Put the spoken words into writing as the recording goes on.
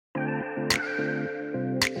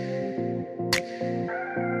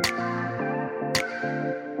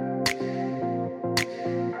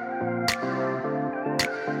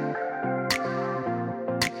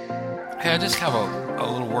I just have a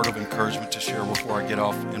little word of encouragement to share before I get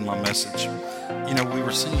off in my message. You know, we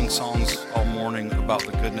were singing songs all morning about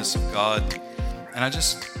the goodness of God, and I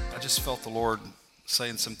just felt the Lord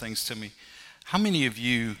saying some things to me. How many of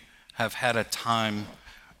you have had a time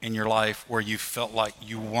in your life where you felt like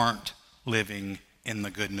you weren't living in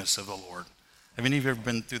the goodness of the Lord? Have any of you ever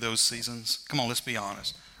been through those seasons? Come on, let's be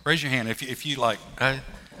honest. Raise your hand if you like.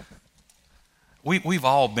 We've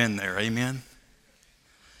all been there, amen?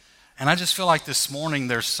 And I just feel like this morning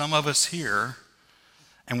there's some of us here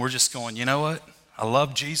and we're just going, you know what? I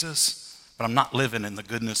love Jesus, but I'm not living in the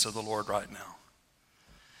goodness of the Lord right now.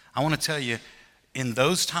 I want to tell you, in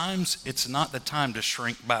those times, it's not the time to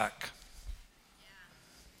shrink back.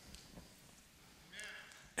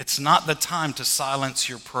 It's not the time to silence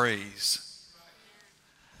your praise.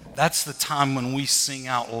 That's the time when we sing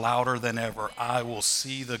out louder than ever, I will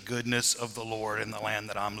see the goodness of the Lord in the land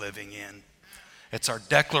that I'm living in. It's our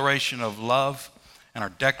declaration of love and our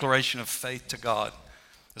declaration of faith to God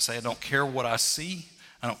to say, I don't care what I see.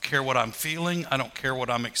 I don't care what I'm feeling. I don't care what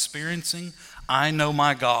I'm experiencing. I know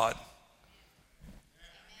my God.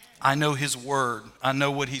 I know his word. I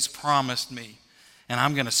know what he's promised me. And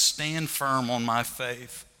I'm going to stand firm on my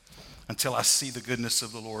faith until I see the goodness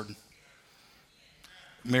of the Lord.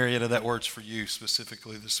 Marietta, that word's for you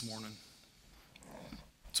specifically this morning.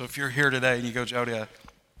 So if you're here today and you go, Jody,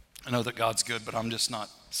 I know that God's good, but I'm just not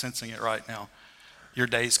sensing it right now. Your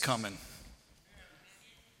day's coming.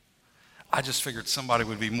 I just figured somebody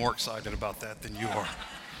would be more excited about that than you are.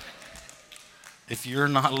 If you're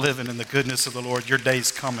not living in the goodness of the Lord, your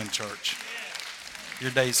day's coming, church.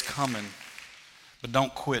 Your day's coming. But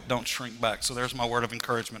don't quit, don't shrink back. So there's my word of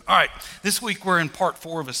encouragement. All right, this week we're in part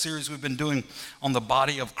 4 of a series we've been doing on the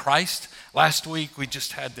body of Christ. Last week we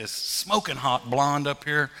just had this smoking hot blonde up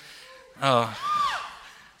here.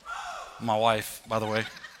 My wife, by the way.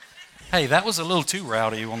 Hey, that was a little too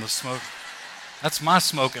rowdy on the smoke. That's my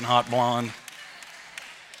smoking hot blonde.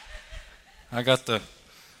 I got the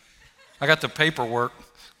paperwork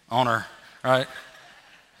on her, right?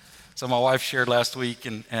 So my wife shared last week,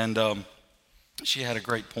 and she had a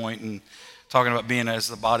great point in talking about being as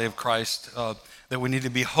the body of Christ, that we need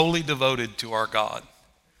to be wholly devoted to our God.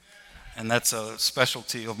 And that's a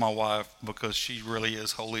specialty of my wife because she really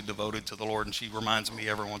is wholly devoted to the Lord, and she reminds me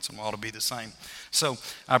every once in a while to be the same. So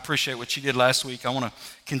I appreciate what she did last week. I want to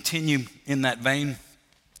continue in that vein.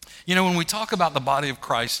 You know, when we talk about the body of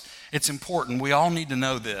Christ, it's important. We all need to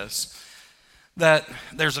know this, that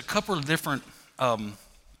there's a couple of different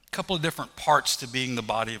parts to being the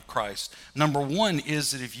body of Christ. Number one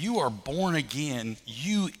is that if you are born again,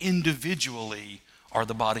 you individually are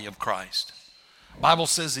the body of Christ. The Bible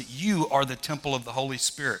says that you are the temple of the Holy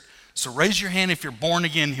Spirit. So raise your hand if you're born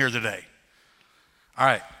again here today. All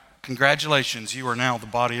right, congratulations, you are now the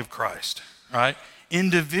body of Christ, all right?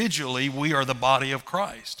 Individually, we are the body of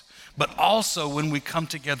Christ. But also when we come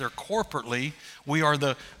together corporately, we are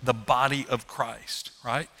the body of Christ,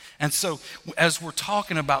 right? And so as we're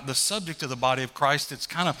talking about the subject of the body of Christ, you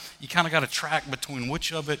kind of got to track between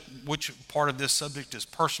which part of this subject is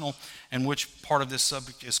personal and which part of this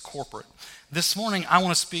subject is corporate. This morning, I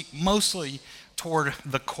want to speak mostly toward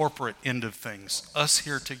the corporate end of things, us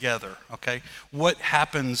here together, okay? What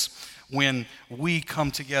happens when we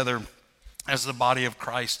come together as the body of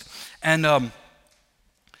Christ? And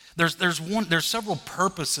there's several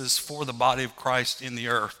purposes for the body of Christ in the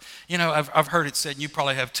earth. You know, I've heard it said, and you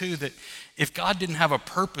probably have too, that if God didn't have a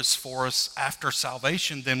purpose for us after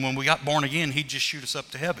salvation, then when we got born again, he'd just shoot us up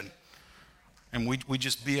to heaven. And we'd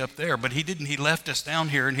just be up there. But he didn't. He left us down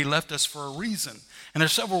here, and he left us for a reason. And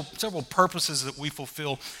there's several purposes that we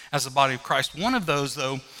fulfill as the body of Christ. One of those,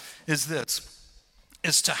 though, is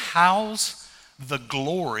to house the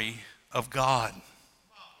glory of God.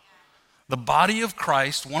 The body of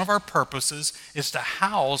Christ, one of our purposes is to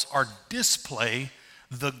house or display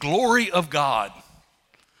the glory of God.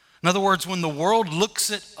 In other words, when the world looks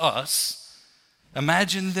at us,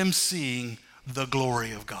 imagine them seeing the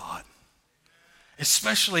glory of God.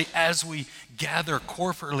 Especially as we gather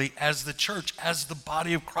corporately as the church, as the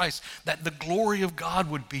body of Christ, that the glory of God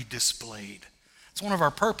would be displayed. It's one of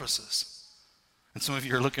our purposes. And some of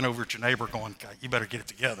you are looking over at your neighbor going, God, you better get it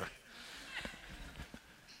together.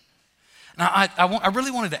 Now, I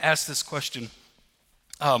really wanted to ask this question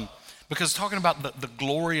because talking about the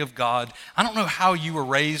glory of God, I don't know how you were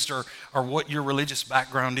raised or what your religious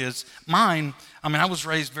background is. Mine, I was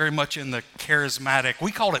raised very much in the charismatic,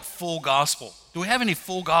 we called it full gospel. Do we have any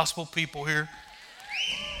full gospel people here?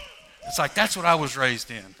 It's like, that's what I was raised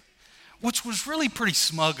in, which was really pretty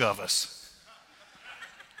smug of us.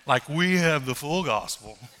 Like, we have the full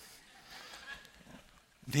gospel.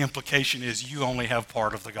 The implication is you only have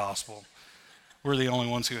part of the gospel. We're the only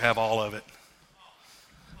ones who have all of it.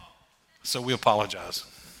 So we apologize.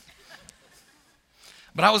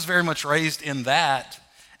 But I was very much raised in that.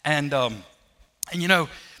 And you know,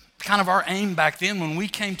 kind of our aim back then when we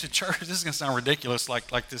came to church, this is going to sound ridiculous,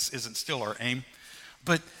 like this isn't still our aim.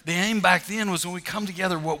 But the aim back then was when we come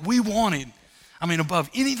together, what we wanted, I mean, above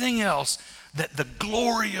anything else, that the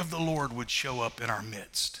glory of the Lord would show up in our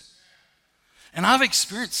midst. And I've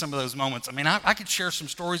experienced some of those moments. I mean, I could share some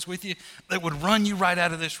stories with you that would run you right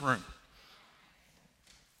out of this room.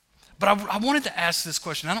 But I wanted to ask this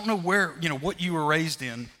question. I don't know where, what you were raised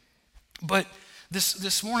in, but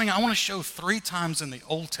this morning I want to show 3 times in the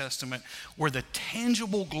Old Testament where the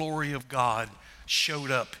tangible glory of God showed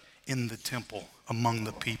up in the temple among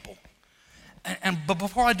the people. But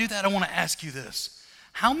before I do that, I want to ask you this.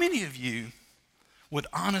 How many of you would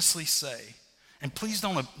honestly say, and please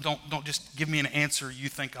don't just give me an answer you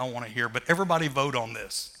think I want to hear, but everybody vote on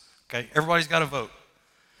this, okay? Everybody's got to vote.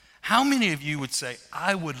 How many of you would say,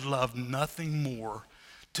 I would love nothing more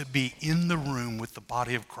to be in the room with the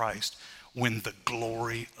body of Christ when the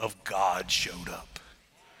glory of God showed up?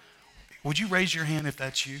 Would you raise your hand if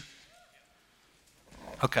that's you?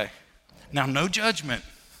 Okay. Now, no judgment.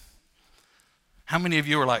 How many of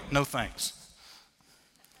you are like, no thanks?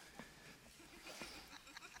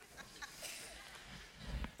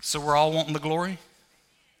 So we're all wanting the glory?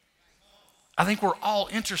 I think we're all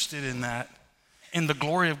interested in that, in the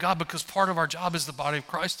glory of God, because part of our job as the body of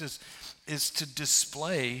Christ is to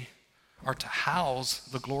display or to house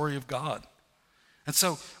the glory of God. And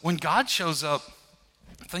so when God shows up,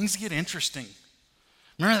 things get interesting.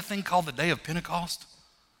 Remember that thing called the Day of Pentecost?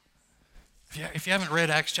 If you haven't read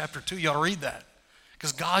Acts chapter 2, you ought to read that,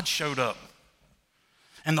 because God showed up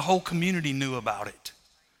and the whole community knew about it.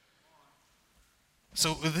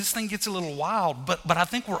 So this thing gets a little wild, but I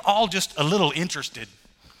think we're all just a little interested.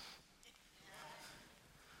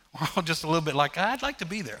 We're all just a little bit like, I'd like to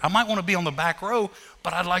be there. I might want to be on the back row,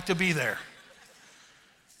 but I'd like to be there.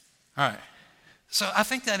 All right. So I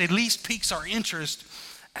think that at least piques our interest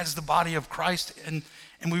as the body of Christ, and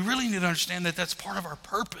we really need to understand that that's part of our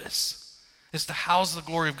purpose, is to house the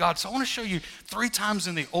glory of God. So I want to show you 3 times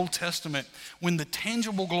in the Old Testament when the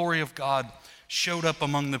tangible glory of God showed up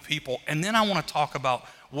among the people. And then I want to talk about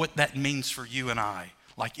what that means for you and I.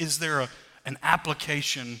 Like, is there an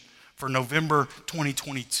application for November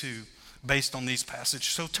 2022 based on these passages?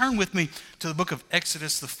 So turn with me to the book of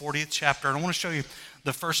Exodus, the 40th chapter. And I want to show you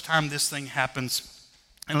the first time this thing happens.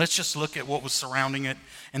 And let's just look at what was surrounding it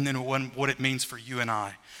and then what it means for you and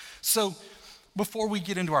I. So before we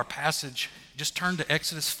get into our passage, just turn to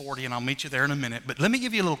Exodus 40 and I'll meet you there in a minute. But let me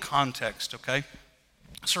give you a little context, okay?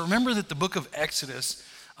 So remember that the book of Exodus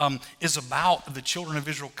is about the children of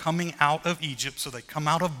Israel coming out of Egypt. So they come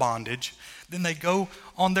out of bondage. Then they go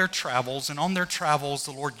on their travels. And on their travels,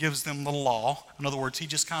 the Lord gives them the law. In other words, he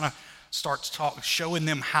just kind of starts showing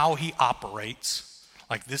them how he operates.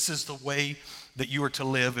 Like, this is the way that you are to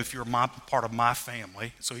live if you're part of my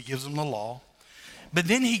family. So he gives them the law. But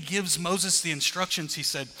then he gives Moses the instructions. He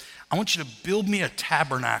said, I want you to build me a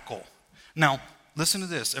tabernacle. Now, listen to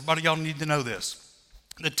this. Everybody, y'all need to know this.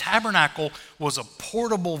 The tabernacle was a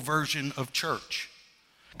portable version of church.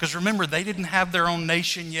 Because remember, they didn't have their own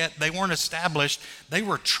nation yet. They weren't established. They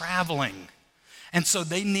were traveling. And so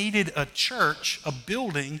they needed a church, a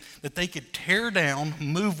building that they could tear down,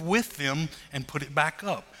 move with them, and put it back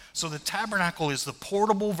up. So the tabernacle is the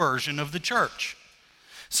portable version of the church.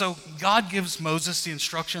 So God gives Moses the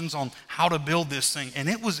instructions on how to build this thing, and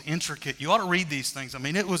it was intricate. You ought to read these things. I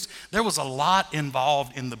mean, there was a lot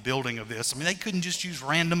involved in the building of this. I mean, they couldn't just use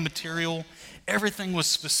random material. Everything was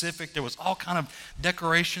specific. There was all kind of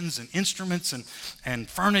decorations and instruments and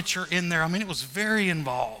furniture in there. I mean, it was very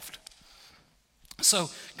involved.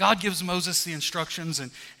 So God gives Moses the instructions,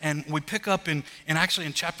 and we pick up in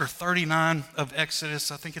chapter 39 of Exodus.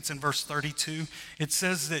 I think it's in verse 32. It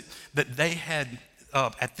says that they had,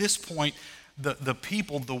 at this point, the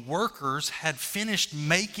people, the workers, had finished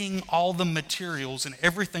making all the materials and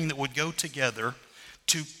everything that would go together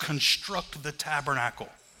to construct the tabernacle.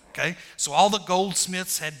 Okay? So all the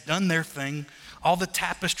goldsmiths had done their thing. All the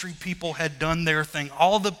tapestry people had done their thing.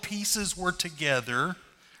 All the pieces were together.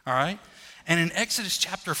 All right? And in Exodus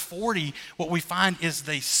chapter 40, what we find is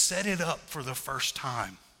they set it up for the first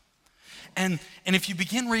time. And if you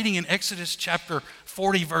begin reading in Exodus chapter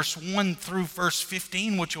 40, verse 1 through verse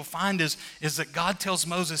 15, what you'll find is that God tells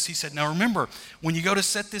Moses, he said, now remember, when you go to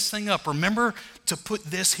set this thing up, remember to put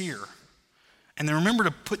this here. And then remember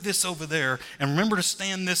to put this over there, and remember to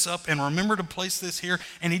stand this up, and remember to place this here.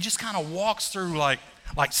 And he just kind of walks through like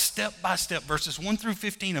step by step. Verses 1 through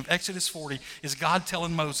 15 of Exodus 40 is God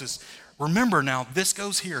telling Moses, remember now, this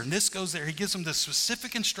goes here and this goes there. He gives them the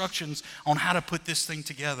specific instructions on how to put this thing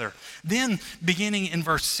together. Then, beginning in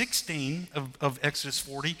verse 16 of Exodus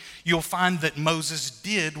 40, you'll find that Moses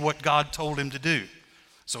did what God told him to do.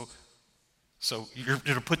 So you're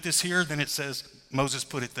to put this here, then it says Moses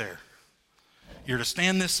put it there. You're to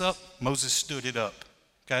stand this up, Moses stood it up,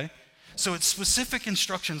 okay? So it's specific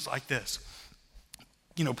instructions like this,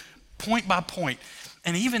 point by point.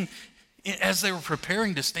 And even as they were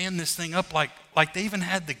preparing to stand this thing up, like they even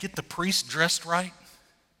had to get the priest dressed right.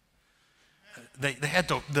 They had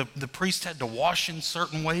to, the priest had to wash in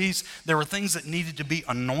certain ways. There were things that needed to be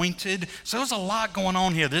anointed. So there was a lot going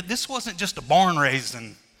on here. This wasn't just a barn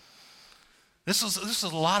raising. This is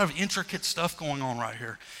a lot of intricate stuff going on right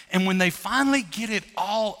here. And when they finally get it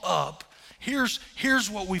all up, here's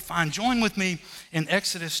what we find. Join with me in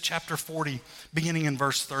Exodus chapter 40, beginning in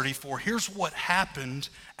verse 34. Here's what happened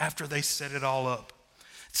after they set it all up.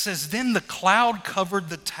 It says, then the cloud covered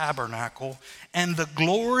the tabernacle, and the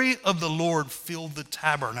glory of the Lord filled the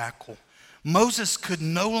tabernacle. Moses could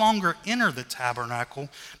no longer enter the tabernacle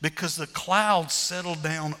because the cloud settled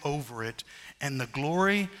down over it, and the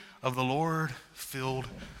glory of the Lord filled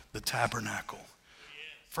the tabernacle.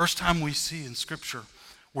 First time we see in Scripture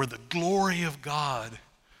where the glory of God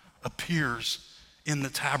appears in the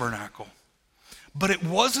tabernacle. But it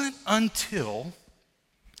wasn't until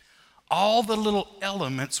all the little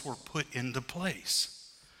elements were put into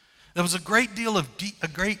place. There was a great deal of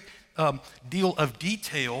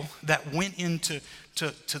detail that went into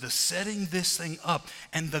the setting this thing up,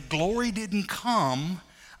 and the glory didn't come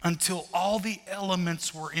until all the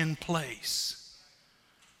elements were in place.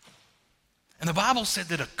 And the Bible said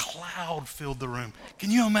that a cloud filled the room.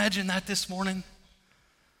 Can you imagine that this morning?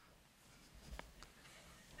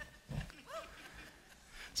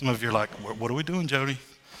 Some of you are like, what are we doing, Jody?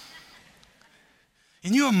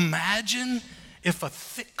 Can you imagine if a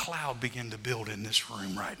thick cloud began to build in this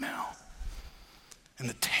room right now and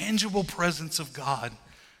the tangible presence of God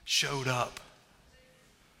showed up?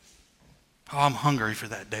 Oh, I'm hungry for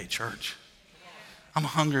that day, church. I'm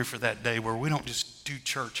hungry for that day where we don't just do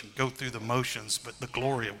church and go through the motions, but the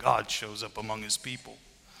glory of God shows up among his people.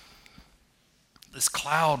 This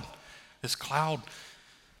cloud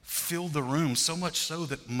filled the room, so much so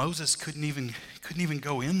that Moses couldn't even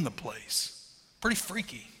go in the place. Pretty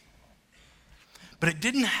freaky. But it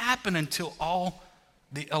didn't happen until all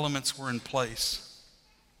the elements were in place.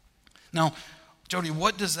 Now, Jody,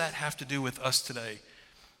 what does that have to do with us today?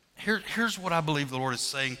 Here's what I believe the Lord is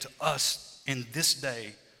saying to us in this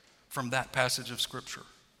day from that passage of Scripture,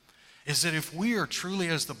 is that if we are truly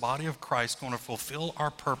as the body of Christ going to fulfill our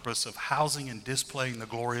purpose of housing and displaying the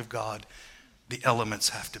glory of God, the elements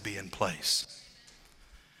have to be in place.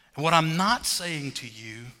 And what I'm not saying to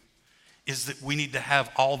you is that we need to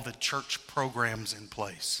have all the church programs in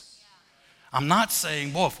place. I'm not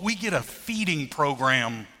saying, well, if we get a feeding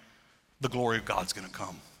program, the glory of God's going to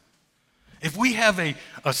come. If we have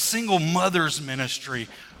a single mother's ministry,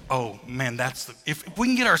 oh man, if we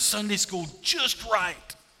can get our Sunday school just right,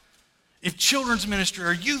 if children's ministry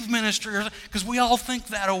or youth ministry, because we all think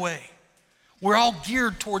that away. We're all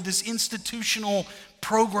geared toward this institutional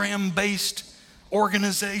program-based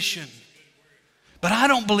organization. But I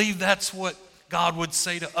don't believe that's what God would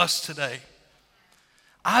say to us today.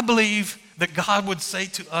 I believe that God would say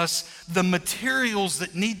to us, the materials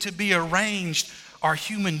that need to be arranged are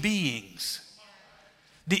human beings.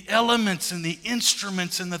 The elements and the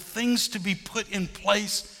instruments and the things to be put in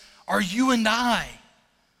place are you and I.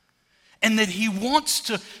 And that he wants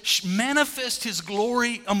to manifest his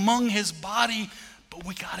glory among his body, but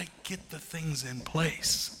we got to get the things in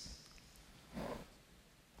place.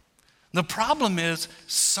 The problem is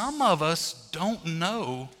some of us don't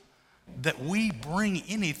know that we bring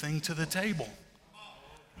anything to the table.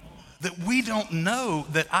 That we don't know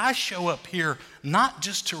that I show up here not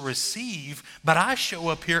just to receive, but I show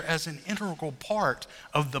up here as an integral part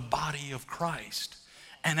of the body of Christ.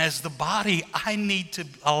 And as the body, I need to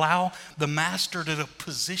allow the master to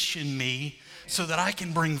position me so that I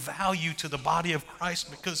can bring value to the body of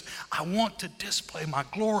Christ, because I want to display my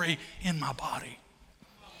glory in my body.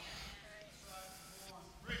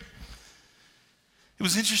 It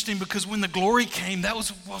was interesting because when the glory came, that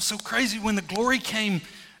was so crazy. When the glory came,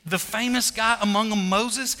 the famous guy among them,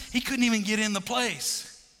 Moses, he couldn't even get in the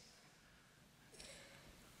place.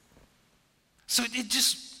 So it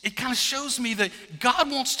just it kind of shows me that God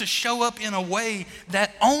wants to show up in a way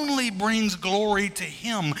that only brings glory to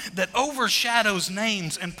him, that overshadows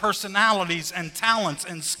names and personalities and talents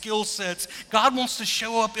and skill sets. God wants to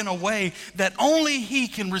show up in a way that only he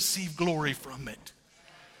can receive glory from it.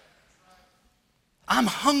 I'm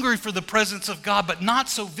hungry for the presence of God, but not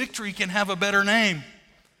so Victory can have a better name.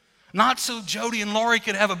 Not so Jody and Laurie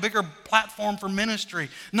could have a bigger platform for ministry.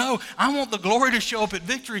 No, I want the glory to show up at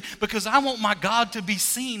Victory because I want my God to be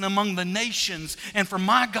seen among the nations and for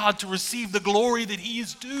my God to receive the glory that he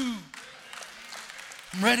is due.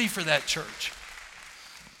 I'm ready for that, church.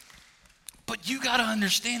 But you got to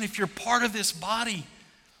understand, if you're part of this body,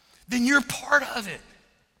 then you're part of it.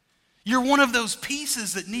 You're one of those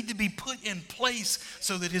pieces that need to be put in place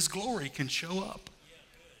so that his glory can show up.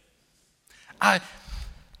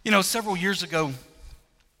 Several years ago,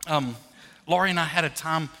 Laurie and I had a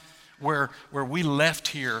time where we left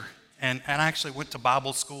here and I actually went to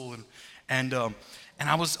Bible school and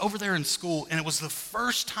I was over there in school, and it was the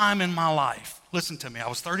first time in my life, listen to me, I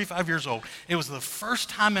was 35 years old. It was the first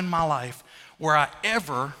time in my life where I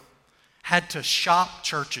ever had to shop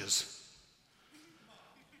churches.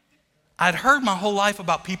 I'd heard my whole life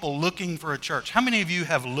about people looking for a church. How many of you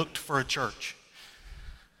have looked for a church?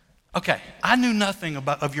 Okay, I knew nothing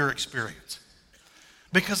of your experience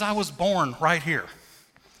because I was born right here.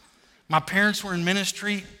 My parents were in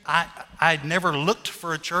ministry. I'd never looked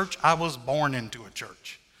for a church. I was born into a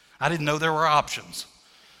church. I didn't know there were options.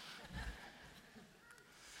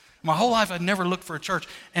 My whole life I'd never looked for a church.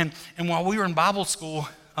 And while we were in Bible school,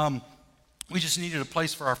 we just needed a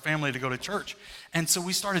place for our family to go to church. And so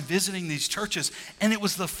we started visiting these churches, and it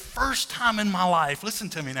was the first time in my life, listen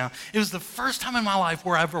to me now, it was the first time in my life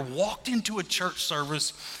where I ever walked into a church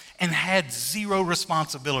service and had zero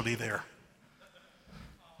responsibility there.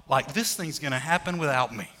 Like, this thing's going to happen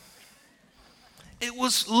without me. It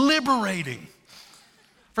was liberating.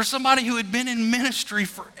 For somebody who had been in ministry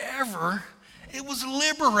forever, it was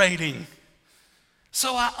liberating.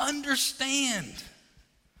 So I understand.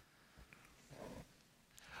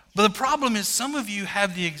 But the problem is some of you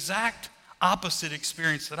have the exact opposite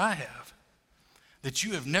experience that I have, that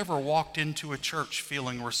you have never walked into a church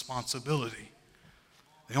feeling responsibility.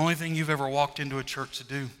 The only thing you've ever walked into a church to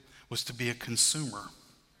do was to be a consumer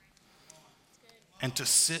and to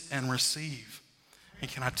sit and receive.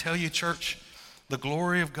 And can I tell you, church, the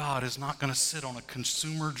glory of God is not going to sit on a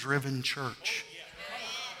consumer-driven church.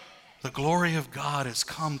 The glory of God has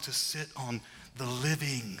come to sit on the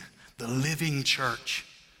living church.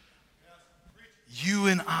 You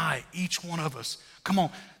and I, each one of us. Come on,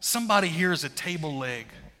 somebody here is a table leg.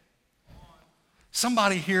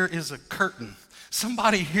 Somebody here is a curtain.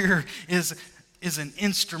 Somebody here is an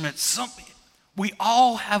instrument. We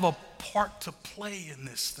all have a part to play in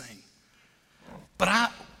this thing. But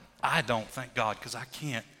I don't, thank God, because I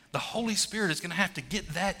can't. The Holy Spirit is going to have to get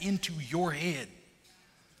that into your head.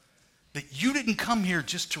 That you didn't come here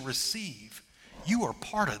just to receive. You are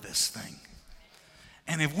part of this thing.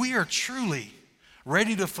 And if we are truly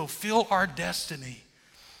ready to fulfill our destiny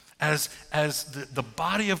as the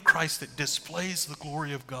body of Christ that displays the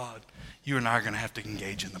glory of God, you and I are going to have to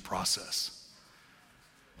engage in the process.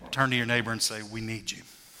 Turn to your neighbor and say, we need you.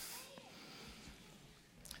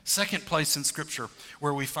 Second place in Scripture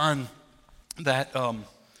where we find that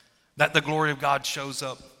the glory of God shows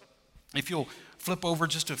up. If you'll flip over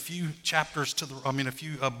just a few chapters a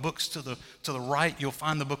few books to the right, you'll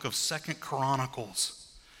find the book of 2 Chronicles.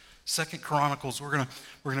 2 Chronicles, we're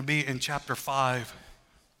gonna be in chapter 5.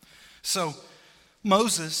 So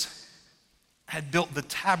Moses had built the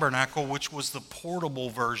tabernacle, which was the portable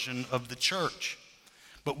version of the church.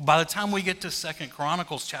 But by the time we get to 2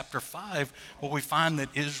 Chronicles chapter 5, what we find that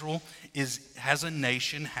Israel has a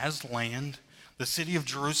nation, has land. The city of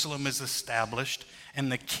Jerusalem is established,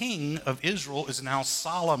 and the king of Israel is now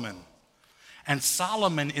Solomon. And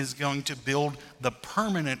Solomon is going to build the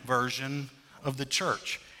permanent version of the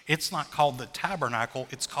church. It's not called the tabernacle,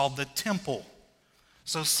 it's called the temple.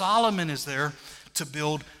 So Solomon is there to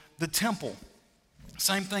build the temple.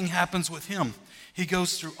 Same thing happens with him. He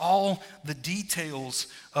goes through all the details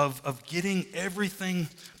of getting everything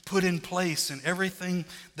put in place and everything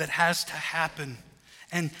that has to happen.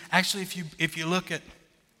 And actually, if you look at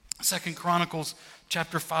 2 Chronicles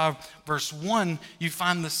chapter 5, verse 1, you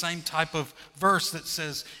find the same type of verse that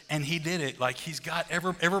says, and he did it. Like, he's got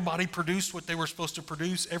everybody produced what they were supposed to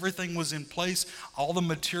produce. Everything was in place. All the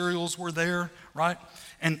materials were there, right?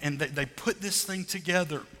 And they put this thing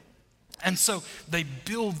together. And so they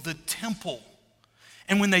build the temple.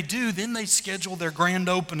 And when they do, then they schedule their grand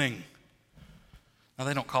opening. Now,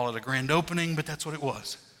 they don't call it a grand opening, but that's what it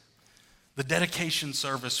was. the dedication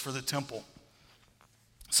service for the temple.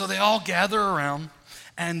 So they all gather around,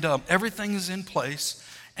 and everything is in place.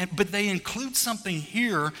 But they include something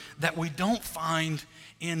here that we don't find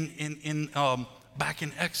in back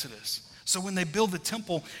in Exodus. So when they build the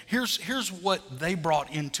temple, here's what they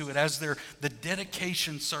brought into it as the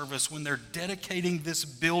dedication service, when they're dedicating this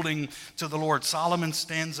building to the Lord. Solomon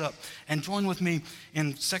stands up, and join with me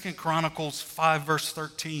in 2 Chronicles 5, verse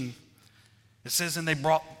 13. It says, and they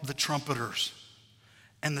brought the trumpeters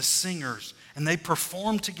and the singers, and they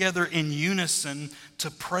performed together in unison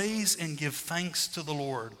to praise and give thanks to the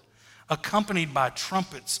Lord, accompanied by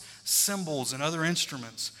trumpets, cymbals, and other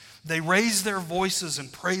instruments. They raised their voices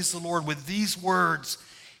and praised the Lord with these words,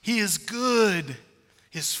 He is good.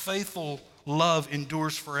 His faithful love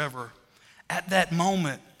endures forever. At that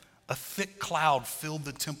moment, a thick cloud filled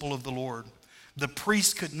the temple of the Lord. The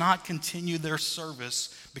priests could not continue their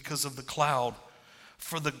service because of the cloud,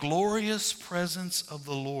 for the glorious presence of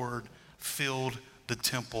the Lord filled the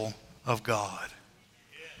temple of God.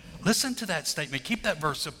 Listen to that statement. Keep that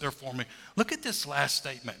verse up there for me. Look at this last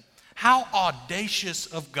statement. How audacious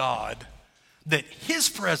of God that His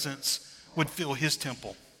presence would fill His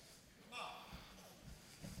temple.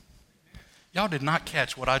 Y'all did not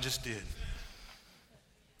catch what I just did.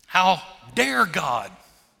 How dare God,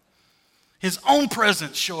 His own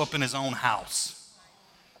presence, show up in His own house.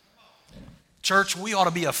 Church, we ought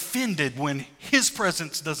to be offended when His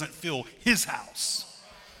presence doesn't fill His house.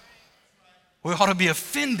 We ought to be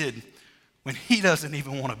offended when He doesn't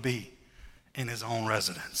even want to be in His own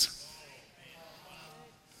residence.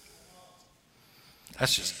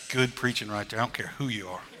 That's just good preaching right there. I don't care who you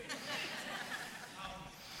are.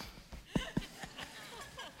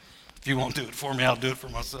 If you won't do it for me, I'll do it for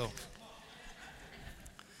myself.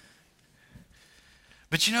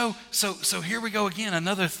 But you know, so here we go again,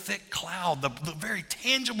 another thick cloud. The very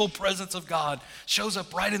tangible presence of God shows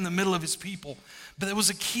up right in the middle of His people. But there was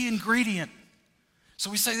a key ingredient. So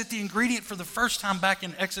we say that the ingredient for the first time back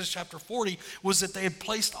in Exodus chapter 40 was that they had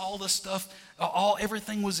placed all the stuff,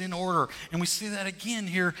 everything was in order. And we see that again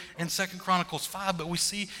here in 2 Chronicles 5, but we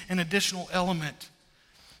see an additional element.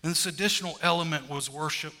 And this additional element was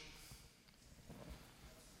worship.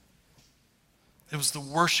 It was the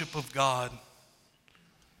worship of God.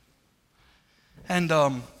 And,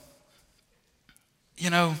 you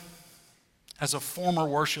know, as a former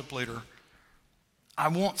worship leader, I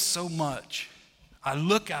want so much. I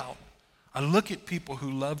look out, I look at people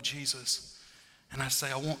who love Jesus, and I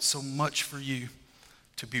say, I want so much for you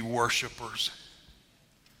to be worshipers.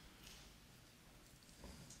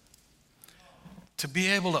 To be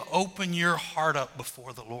able to open your heart up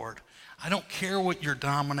before the Lord. I don't care what your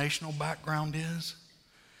denominational background is.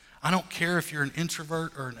 I don't care if you're an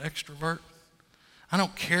introvert or an extrovert. I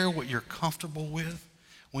don't care what you're comfortable with.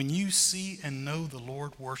 When you see and know the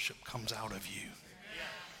Lord, worship comes out of you.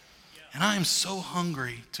 And I am so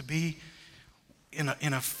hungry to be in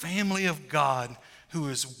a family of God who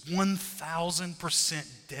is 1,000%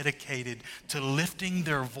 dedicated to lifting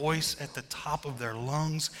their voice at the top of their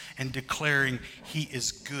lungs and declaring He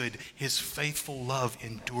is good. His faithful love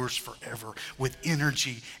endures forever, with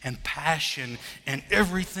energy and passion and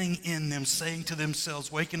everything in them, saying to themselves,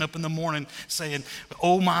 waking up in the morning saying,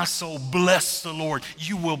 oh my soul, bless the Lord.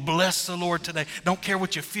 You will bless the Lord today. Don't care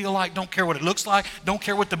what you feel like. Don't care what it looks like. Don't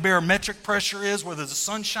care what the barometric pressure is, whether the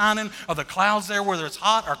sun's shining or the clouds there, whether it's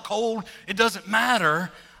hot or cold. It doesn't matter.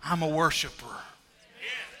 I'm a worshiper.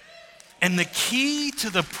 And the key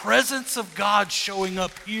to the presence of God showing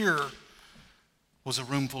up here was a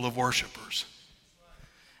room full of worshipers.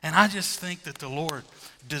 And I just think that the Lord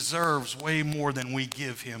deserves way more than we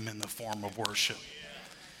give Him in the form of worship.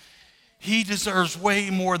 He deserves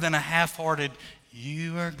way more than a half-hearted,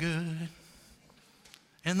 you are good.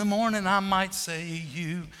 In the morning I might say,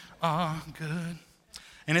 you are good.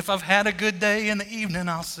 And if I've had a good day in the evening,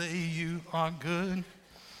 I'll say, you are good.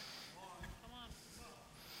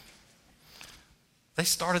 They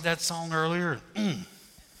started that song earlier.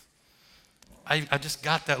 I just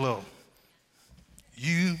got that little,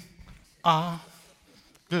 you are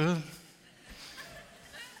good.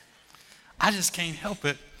 I just can't help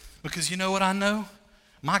it because you know what I know?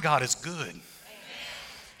 My God is good.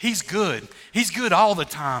 He's good. He's good all the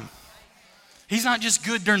time. He's not just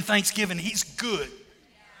good during Thanksgiving. He's good.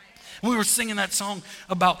 We were singing that song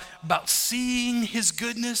about seeing His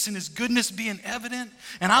goodness and His goodness being evident.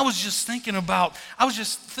 And I was just thinking about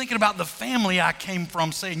the family I came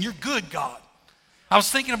from saying, you're good, God. I was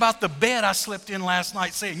thinking about the bed I slept in last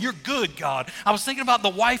night saying, you're good, God. I was thinking about the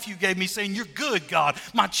wife you gave me saying, you're good, God.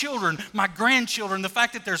 My children, my grandchildren, the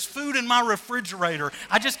fact that there's food in my refrigerator.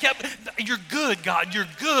 I just kept, you're good, God. You're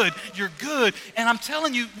good. You're good. And I'm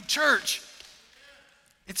telling you, church,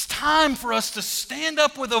 it's time for us to stand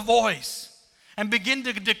up with a voice and begin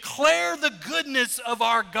to declare the goodness of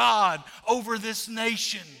our God over this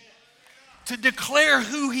nation, to declare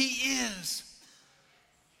who he is.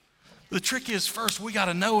 The trick is, first, we got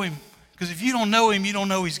to know him, because if you don't know him, you don't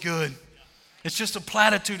know he's good. It's just a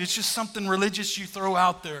platitude. It's just something religious you throw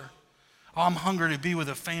out there. Oh, I'm hungry to be with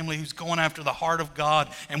a family who's going after the heart of God,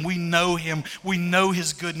 and we know him. We know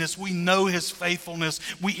his goodness. We know his faithfulness.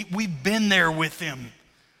 We've been there with him.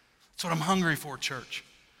 That's what I'm hungry for, church.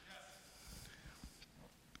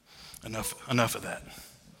 Enough of that.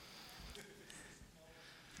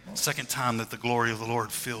 Second time that the glory of the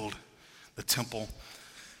Lord filled the temple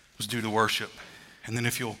was due to worship. And then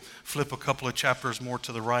if you'll flip a couple of chapters more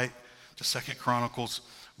to the right, to 2 Chronicles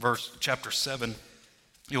chapter 7,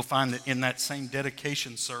 you'll find that in that same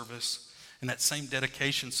dedication service, the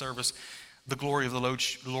glory of the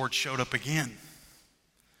Lord showed up again.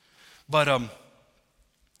 But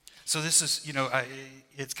so this is,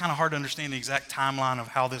 it's kind of hard to understand the exact timeline of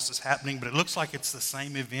how this is happening, but it looks like it's the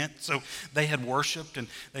same event. So they had worshiped and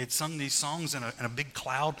they had sung these songs, and a big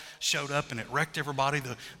cloud showed up and it wrecked everybody.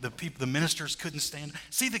 The people, the ministers couldn't stand.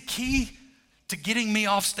 See, the key to getting me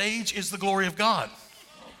off stage is the glory of God.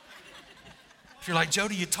 If you're like,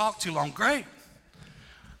 Jody, you talk too long, great.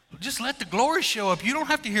 Just let the glory show up. You don't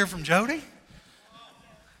have to hear from Jody.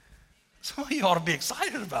 Some of you ought to be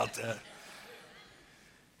excited about that.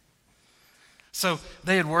 So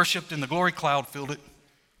they had worshiped and the glory cloud filled it.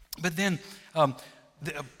 But then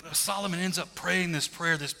Solomon ends up praying this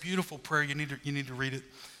prayer, this beautiful prayer. You need to read it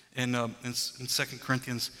in 2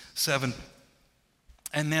 Corinthians 7.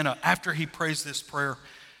 And then after he prays this prayer,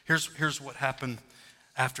 here's what happened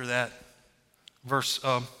after that.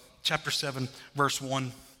 Chapter 7, verse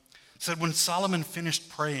 1 said, when Solomon finished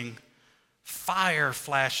praying, fire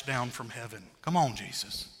flashed down from heaven. Come on,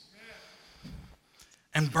 Jesus.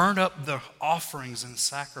 And burned up the offerings and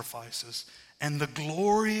sacrifices, and the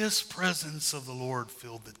glorious presence of the Lord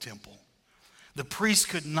filled the temple. The priest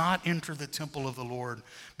could not enter the temple of the Lord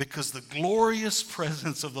because the glorious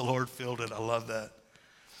presence of the Lord filled it. I love that.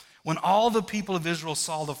 When all the people of Israel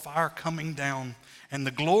saw the fire coming down and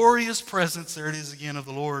the glorious presence, there it is again, of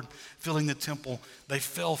the Lord filling the temple, they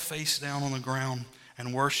fell face down on the ground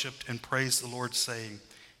and worshiped and praised the Lord, saying,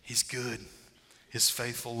 he's good, his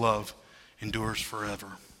faithful love endures forever.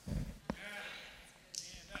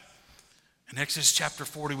 In Exodus chapter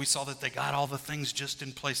 40, we saw that they got all the things just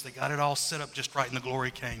in place. They got it all set up just right, and the glory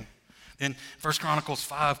came. Then 1 Chronicles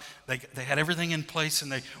 5, they had everything in place,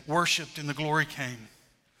 and they worshiped, and the glory came.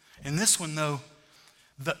 In this one, though,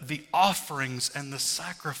 the offerings and the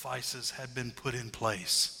sacrifices had been put in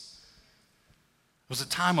place. It was a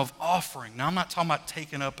time of offering. Now, I'm not talking about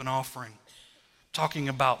taking up an offering. I'm talking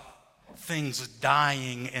about things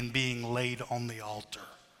dying and being laid on the altar.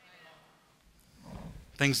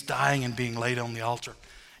 Things dying and being laid on the altar.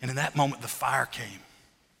 And in that moment, the fire came.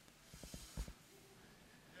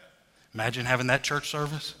 Imagine having that church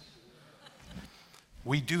service.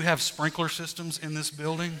 We do have sprinkler systems in this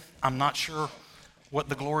building. I'm not sure what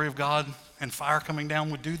the glory of God and fire coming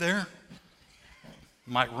down would do there.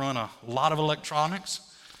 Might run a lot of electronics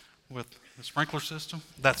with the sprinkler system.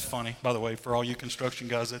 That's funny, by the way, for all you construction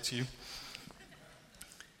guys, that's you.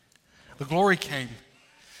 The glory came,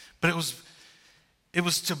 but it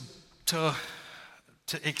was to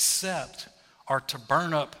accept or to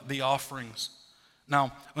burn up the offerings.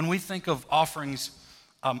 Now, when we think of offerings,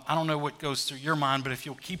 I don't know what goes through your mind, but if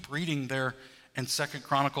you'll keep reading there in 2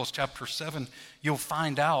 Chronicles chapter 7, you'll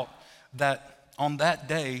find out that on that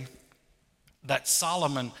day that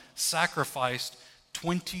Solomon sacrificed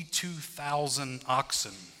 22,000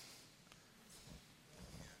 oxen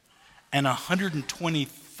and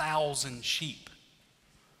 120,000 sheep.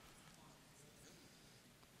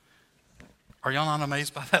 Are y'all not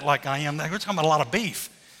amazed by that like I am? We're talking about a lot of beef.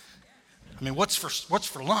 I mean, what's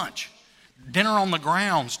for lunch? Dinner on the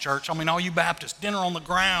grounds, church. I mean, all you Baptists, dinner on the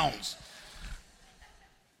grounds.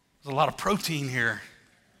 There's a lot of protein here.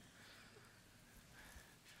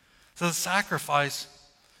 So the sacrifice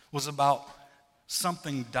was about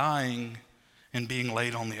something dying and being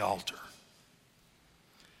laid on the altar.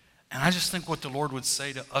 And I just think what the Lord would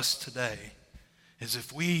say to us today is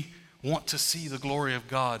if we want to see the glory of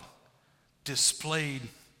God displayed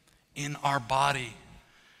in our body,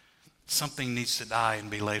 something needs to die and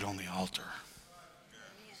be laid on the altar.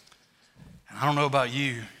 And I don't know about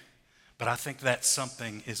you, But I think that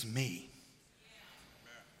something is me.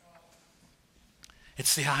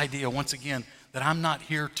 It's the idea, once again, that I'm not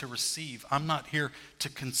here to receive. I'm not here to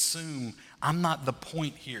consume. I'm not the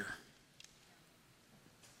point here.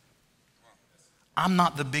 I'm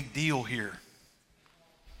not the big deal here.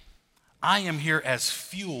 I am here as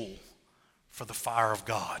fuel for the fire of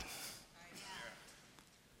God.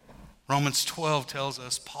 Romans 12 tells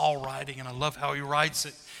us, Paul writing, and I love how he writes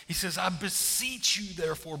it. He says, I beseech you,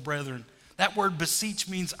 therefore, brethren. That word beseech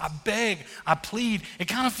means I beg, I plead. It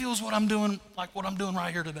kind of feels like what I'm doing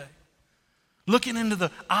right here today. Looking into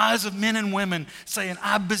the eyes of men and women, saying,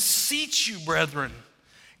 I beseech you, brethren,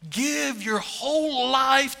 give your whole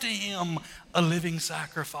life to him, a living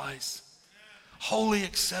sacrifice, wholly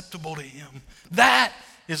acceptable to him. That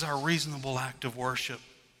is our reasonable act of worship.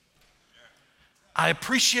 I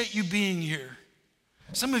appreciate you being here.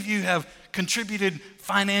 Some of you have contributed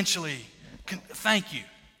financially. Thank you.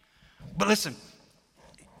 But listen,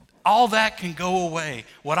 all that can go away.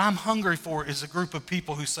 What I'm hungry for is a group of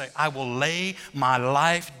people who say, I will lay my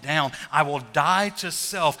life down. I will die to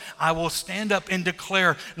self. I will stand up and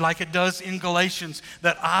declare, like it does in Galatians,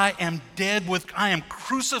 that I am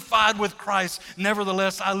crucified with Christ.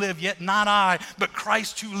 Nevertheless, I live, yet not I, but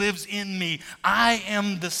Christ who lives in me. I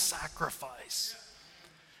am the sacrifice.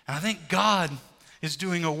 And I think God is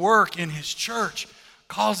doing a work in his church,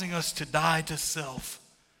 causing us to die to self,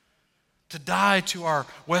 to die to our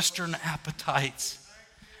Western appetites,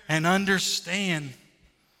 and understand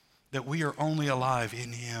that we are only alive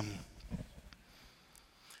in him.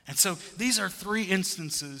 And so these are three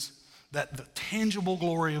instances that the tangible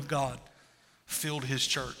glory of God filled his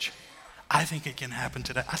church. I think it can happen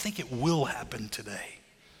today. I think it will happen today.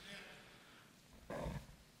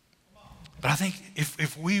 But I think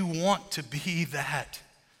if we want to be that,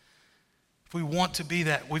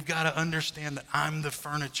 we've got to understand that I'm the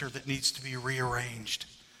furniture that needs to be rearranged.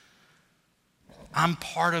 I'm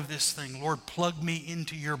part of this thing. Lord, plug me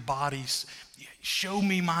into your bodies. Show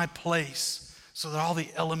me my place so that all the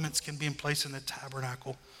elements can be in place in the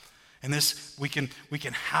tabernacle. And this, we can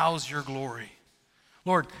house your glory.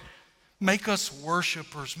 Lord, make us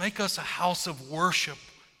worshipers. Make us a house of worship.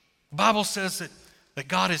 The Bible says that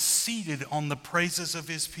God is seated on the praises of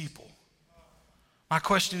his people. My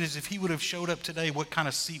question is, if he would have showed up today, what kind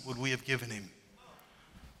of seat would we have given him?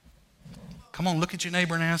 Come on, look at your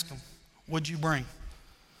neighbor and ask him, what'd you bring?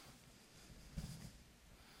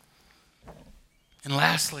 And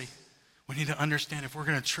lastly, we need to understand if we're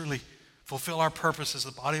going to truly fulfill our purpose as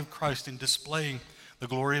the body of Christ in displaying the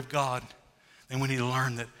glory of God, then we need to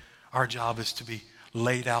learn that our job is to be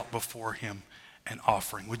laid out before him and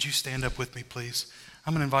offering. Would you stand up with me, please?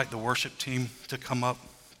 I'm going to invite the worship team to come up.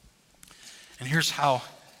 And here's how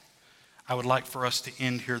I would like for us to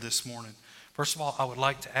end here this morning. First of all, I would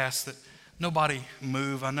like to ask that nobody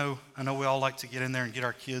move. I know we all like to get in there and get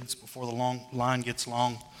our kids before the long line gets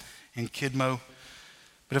long in Kidmo.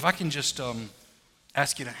 But if I can just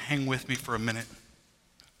ask you to hang with me for a minute.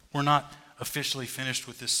 We're not officially finished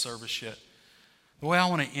with this service yet. The way I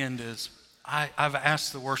want to end is I've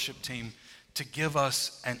asked the worship team to give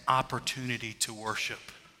us an opportunity to worship,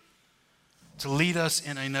 to lead us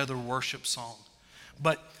in another worship song.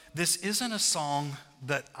 But this isn't a song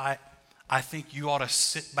that I think you ought to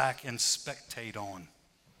sit back and spectate on.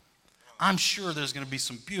 I'm sure there's going to be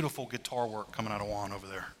some beautiful guitar work coming out of Juan over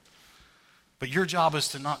there. But your job is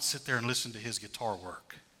to not sit there and listen to his guitar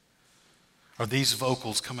work or these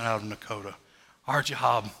vocals coming out of Nakota. Our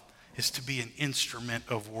job is to be an instrument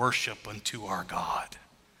of worship unto our God.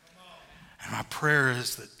 And my prayer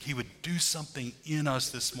is that he would do something in us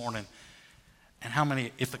this morning. And how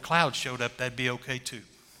many, if the cloud showed up, that'd be okay too.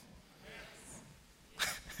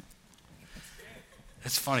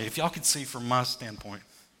 It's funny, if y'all could see from my standpoint,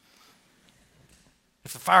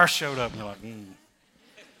 if the fire showed up and you're like,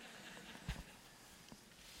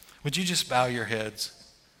 Would you just bow your heads?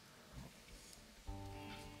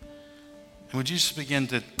 And would you just begin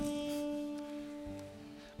to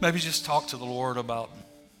maybe just talk to the Lord about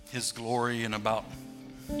his glory and about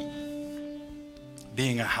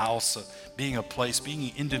being a house, being a place, being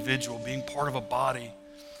an individual, being part of a body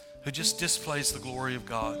who just displays the glory of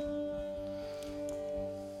God.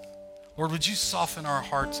 Lord, would you soften our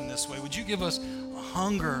hearts in this way? Would you give us a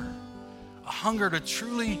hunger to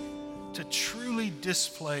truly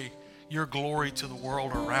display your glory to the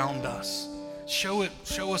world around us? Show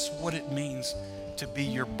us what it means to be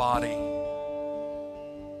your body.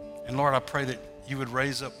 And Lord, I pray that you would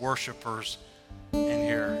raise up worshipers in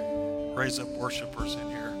here. Raise up worshipers in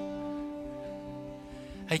here.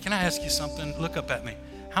 Hey, can I ask you something? Look up at me.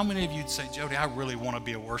 How many of you'd say, Jody, I really want to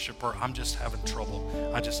be a worshiper. I'm just having trouble.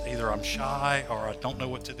 Either I'm shy or I don't know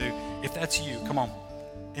what to do. If that's you, come on.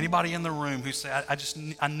 Anybody in the room who say,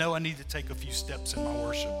 I know I need to take a few steps in my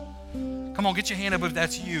worship. Come on, get your hand up if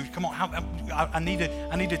that's you. Come on, I need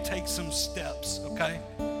to take some steps, okay?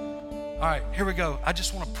 All right, here we go. I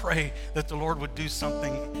just want to pray that the Lord would do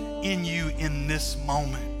something in you in this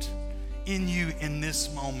moment. In you in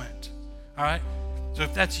this moment, all right? So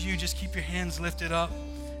if that's you, just keep your hands lifted up.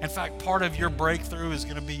 In fact, part of your breakthrough is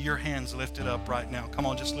going to be your hands lifted up right now. Come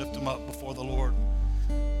on, just lift them up before the Lord.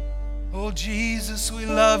 Oh, Jesus, we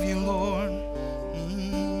love you, Lord.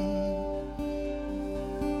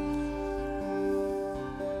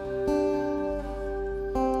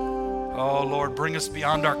 Oh, Lord, bring us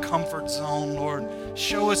beyond our comfort zone, Lord.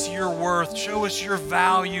 Show us your worth. Show us your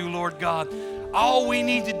value, Lord God. All we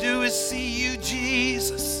need to do is see you,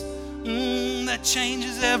 Jesus. That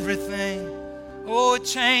changes everything. Oh, it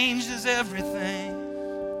changes everything.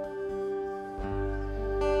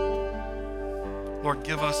 Lord,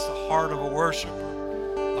 give us the heart of a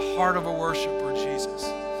worshiper. The heart of a worshiper, Jesus.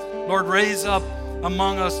 Lord, raise up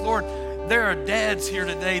among us. Lord, there are dads here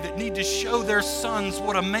today that need to show their sons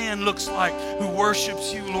what a man looks like who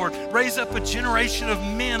worships you, Lord. Raise up a generation of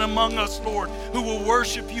men among us, Lord, who will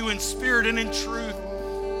worship you in spirit and in truth.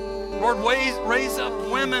 Lord, raise up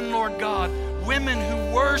women, Lord God, women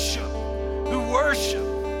who worship,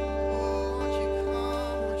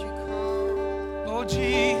 Oh,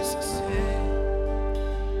 Jesus.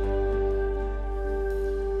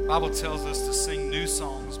 The Bible tells us to sing new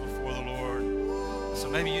songs before the Lord. So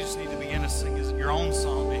maybe you just need to begin to sing your own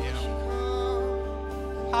song to Him.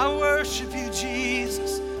 I worship you,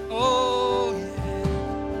 Jesus. Oh, yeah.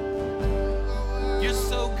 You're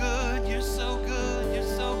so good. You're so good. You're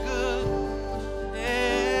so good.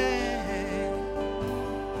 Yeah.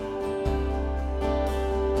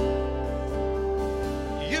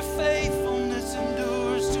 Your faithfulness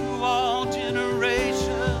endures to all generations.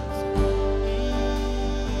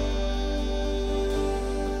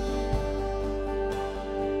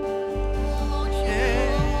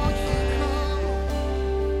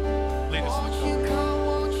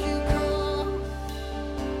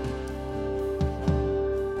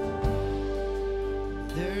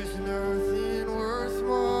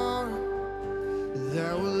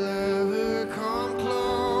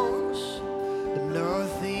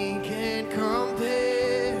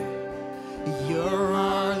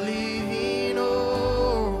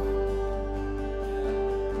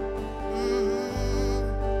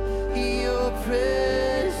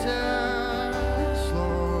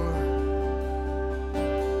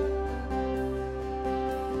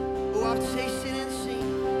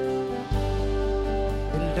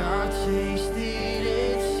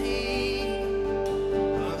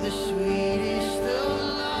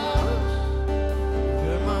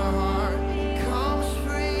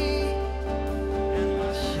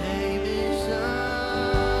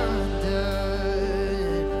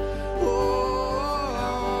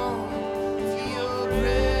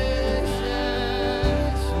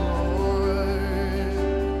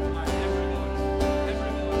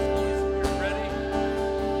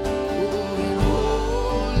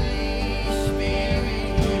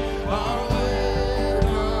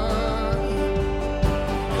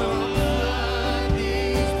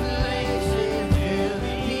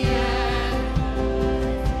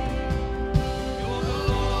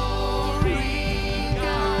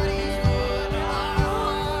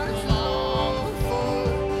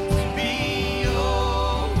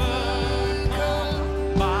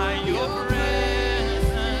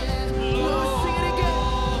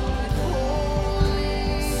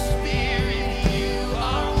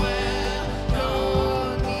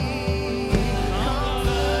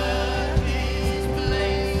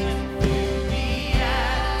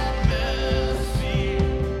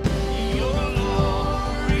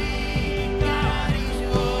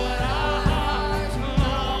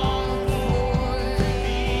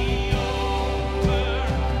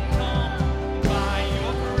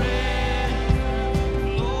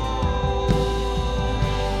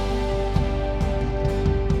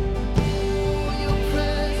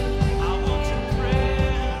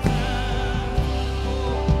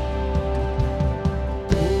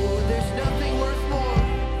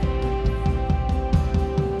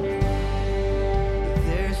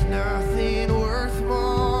 Nothing worth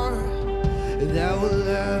more that will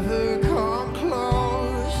ever come.